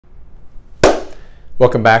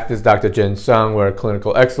Welcome back. This is Dr. Jin Sung, where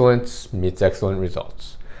clinical excellence meets excellent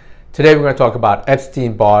results. Today we're going to talk about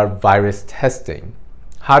Epstein-Barr virus testing.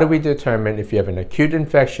 How do we determine if you have an acute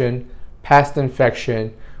infection, past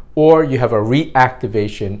infection, or you have a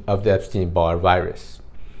reactivation of the Epstein-Barr virus?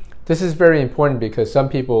 This is very important because some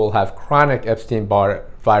people will have chronic Epstein-Barr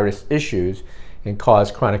virus issues and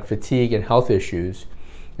cause chronic fatigue and health issues,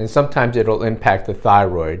 and sometimes it'll impact the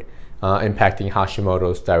thyroid, impacting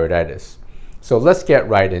Hashimoto's thyroiditis. So let's get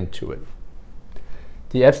right into it.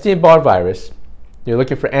 The Epstein-Barr virus, you're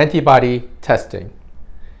looking for antibody testing.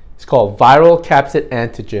 It's called viral capsid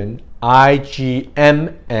antigen,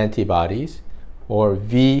 IgM antibodies, or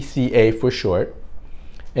VCA for short,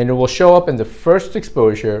 and it will show up in the first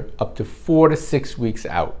exposure up to 4 to 6 weeks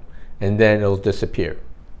out, and then it'll disappear.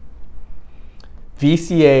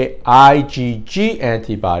 VCA-IgG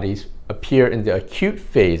antibodies appear in the acute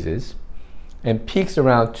phases and peaks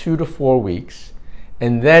around 2 to 4 weeks,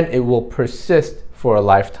 and then it will persist for a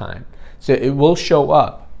lifetime. So it will show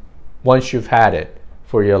up once you've had it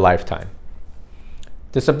for your lifetime.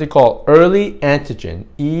 There's something called early antigen,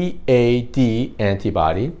 EAD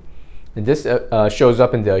antibody, and this shows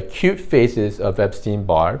up in the acute phases of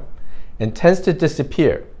Epstein-Barr and tends to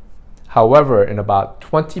disappear. However, in about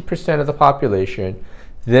 20% of the population,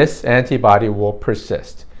 this antibody will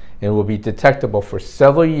persist and will be detectable for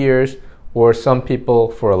several years or some people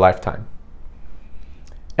for a lifetime.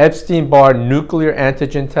 Epstein-Barr Nuclear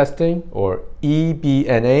Antigen testing, or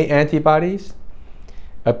EBNA antibodies,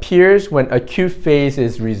 appears when acute phase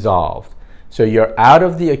is resolved. So you're out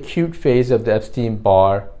of the acute phase of the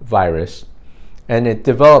Epstein-Barr virus, and it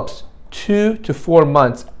develops 2 to 4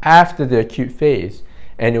 months after the acute phase,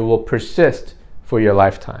 and it will persist for your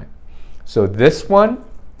lifetime. So this one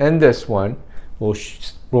and this one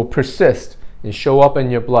will persist and show up in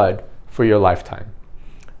your blood for your lifetime.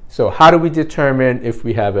 So how do we determine if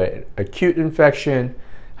we have an acute infection?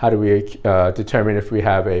 How do we determine if we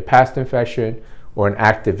have a past infection or an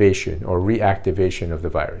activation or reactivation of the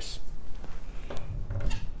virus?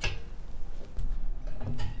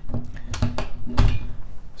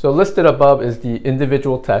 So listed above is the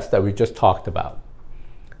individual test that we just talked about.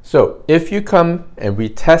 So if you come and we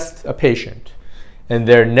test a patient and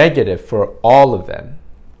they're negative for all of them,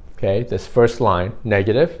 okay, this first line,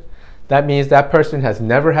 negative, that means that person has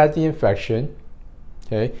never had the infection,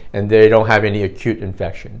 okay, and they don't have any acute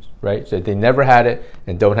infections, right? So they never had it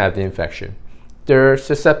and don't have the infection. They're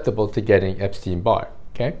susceptible to getting Epstein-Barr,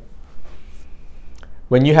 okay?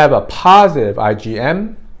 When you have a positive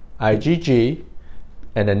IgM, IgG,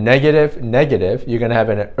 and a negative, you're going to have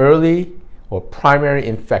an early or primary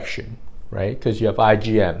infection, right? Because you have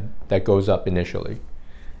IgM that goes up initially.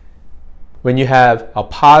 When you have a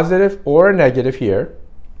positive or a negative here,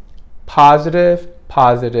 positive,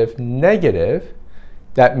 positive, negative,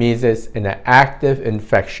 that means it's an active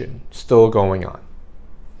infection still going on.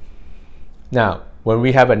 Now, when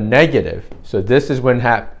we have a negative, so this is when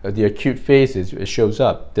the acute phases, it shows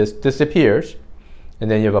up. This disappears,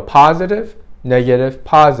 and then you have a positive, negative,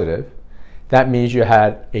 positive. That means you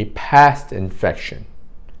had a past infection.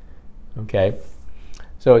 Okay?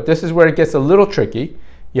 So this is where it gets a little tricky.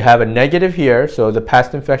 You have a negative here, so the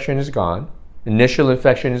past infection is gone. Initial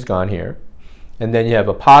infection is gone here. And then you have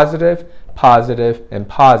a positive, positive, and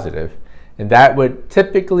positive. And that would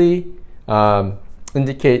typically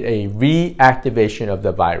indicate a reactivation of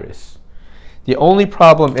the virus. The only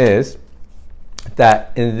problem is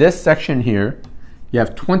that in this section here, you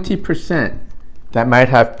have 20% that might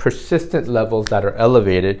have persistent levels that are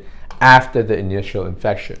elevated after the initial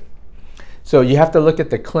infection. So you have to look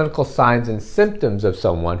at the clinical signs and symptoms of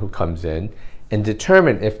someone who comes in and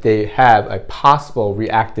determine if they have a possible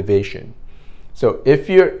reactivation. So if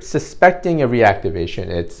you're suspecting a reactivation,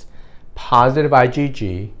 it's positive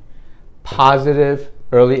IgG, positive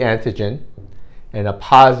early antigen, and a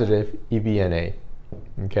positive EBNA.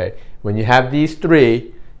 Okay? When you have these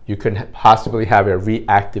three, you can possibly have a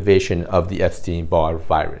reactivation of the Epstein-Barr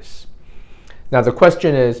virus. Now the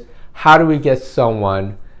question is, how do we get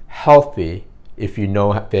someone healthy if you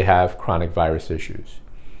know they have chronic virus issues?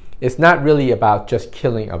 It's not really about just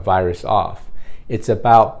killing a virus off. It's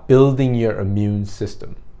about building your immune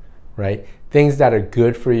system, right? Things that are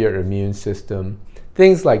good for your immune system,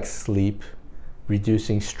 things like sleep,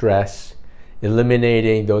 reducing stress,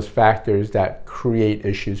 eliminating those factors that create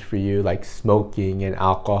issues for you, like smoking and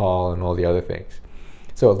alcohol and all the other things.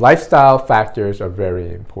 So lifestyle factors are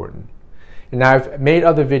very important. And I've made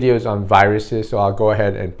other videos on viruses, so I'll go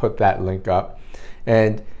ahead and put that link up.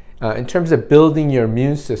 And in terms of building your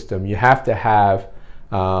immune system, you have to have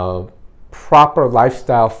proper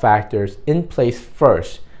lifestyle factors in place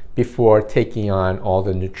first before taking on all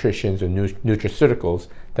the nutritions or nutraceuticals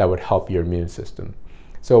that would help your immune system.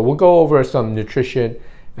 So we'll go over some nutrition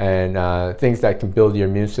and things that can build your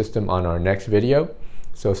immune system on our next video.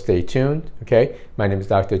 So stay tuned, okay? My name is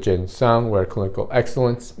Dr. Jin Sung, where clinical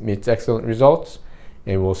excellence meets excellent results,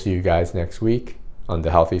 and we'll see you guys next week on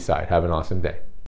the healthy side. Have an awesome day.